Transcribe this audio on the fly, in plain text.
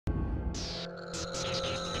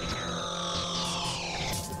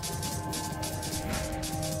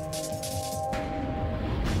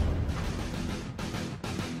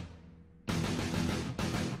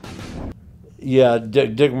Yeah,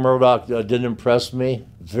 Dick Murdoch didn't impress me.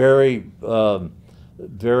 Very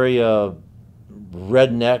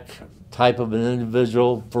redneck type of an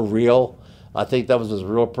individual, for real. I think that was his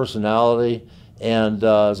real personality. And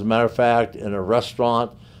as a matter of fact, in a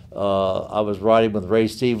restaurant, I was riding with Ray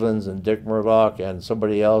Stevens and Dick Murdoch and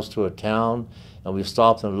somebody else to a town, and we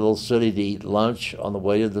stopped in a little city to eat lunch on the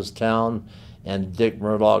way to this town, and Dick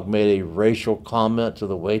Murdoch made a racial comment to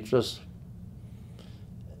the waitress,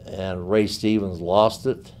 and Ray Stevens lost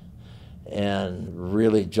it and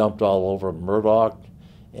really jumped all over Murdoch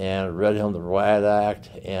and read him the riot act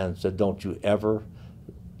and said, "Don't you ever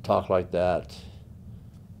talk like that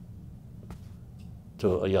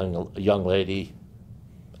to a young lady."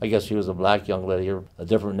 I guess she was a black young lady, a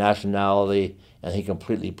different nationality, and he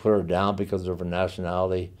completely put her down because of her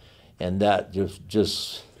nationality, and that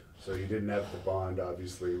just. So you didn't have the bond,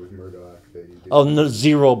 obviously, with Murdoch that you did. Oh, no,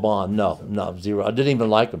 zero bond. No, zero. I didn't even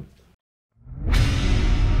like him.